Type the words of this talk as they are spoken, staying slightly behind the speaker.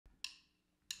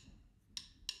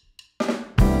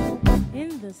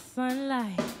in the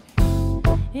sunlight,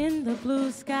 in the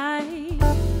blue sky,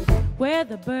 where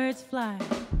the birds fly.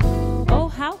 Oh,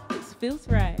 how this feels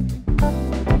right.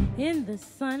 In the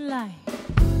sunlight,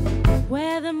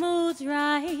 where the mood's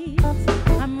right,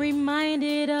 I'm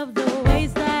reminded of the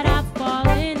ways that I've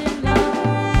fallen in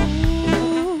love.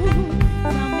 Ooh,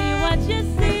 tell me what you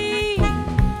see,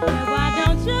 and why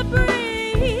don't you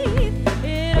breathe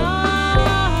it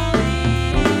all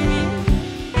in?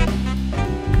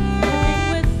 Living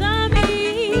with some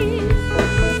ease,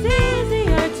 it's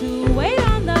easier to wait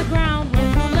on the ground when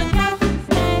you look up and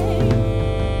stay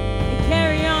and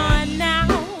carry on now.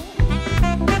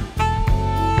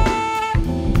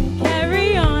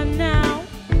 Carry on now.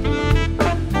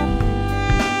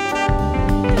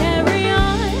 Carry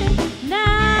on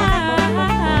now.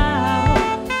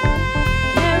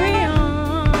 Carry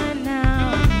on now.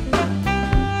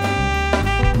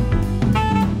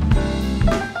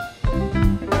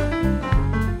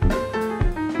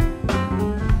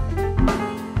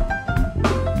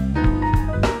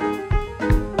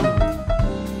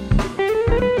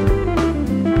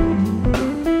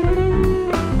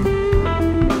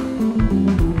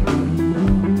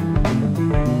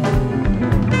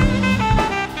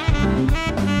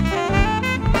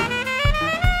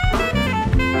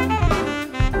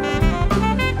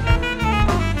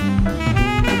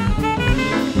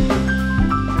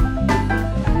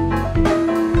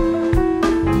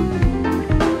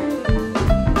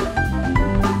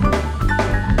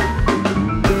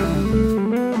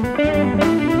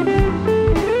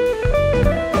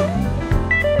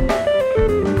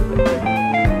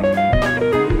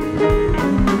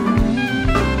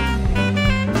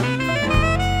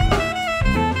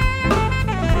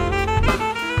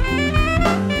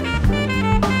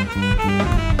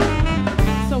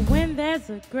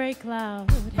 A gray cloud,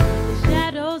 the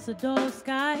shadows a dull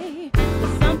sky,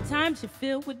 but sometimes you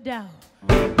feel with doubt,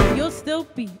 you'll still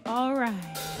be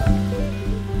alright.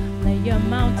 Let your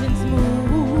mountains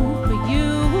move for you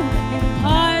and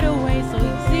part away so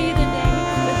you see the day.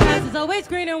 The grass is always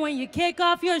greener when you kick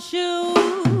off your shoes.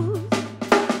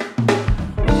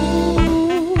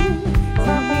 Ooh,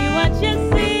 tell me what you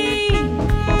see, and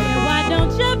why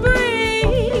don't you breathe?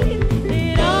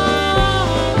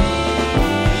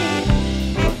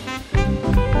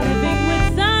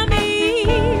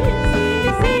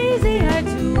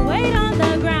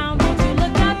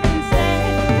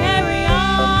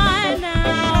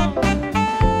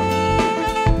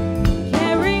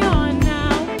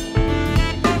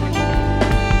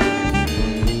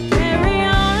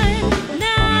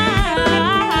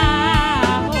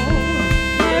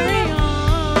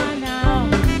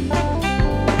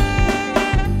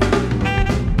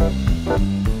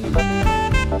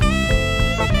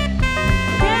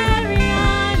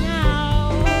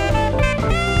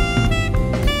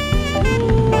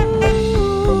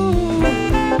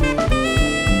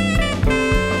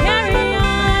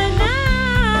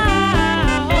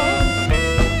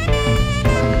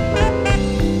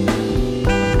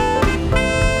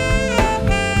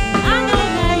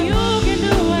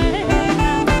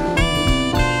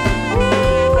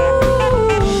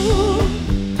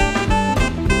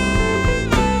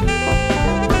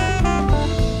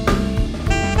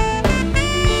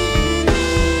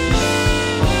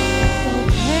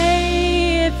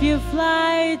 You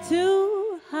fly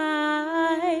too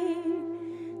high,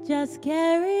 just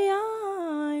carry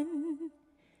on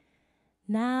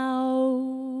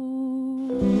now.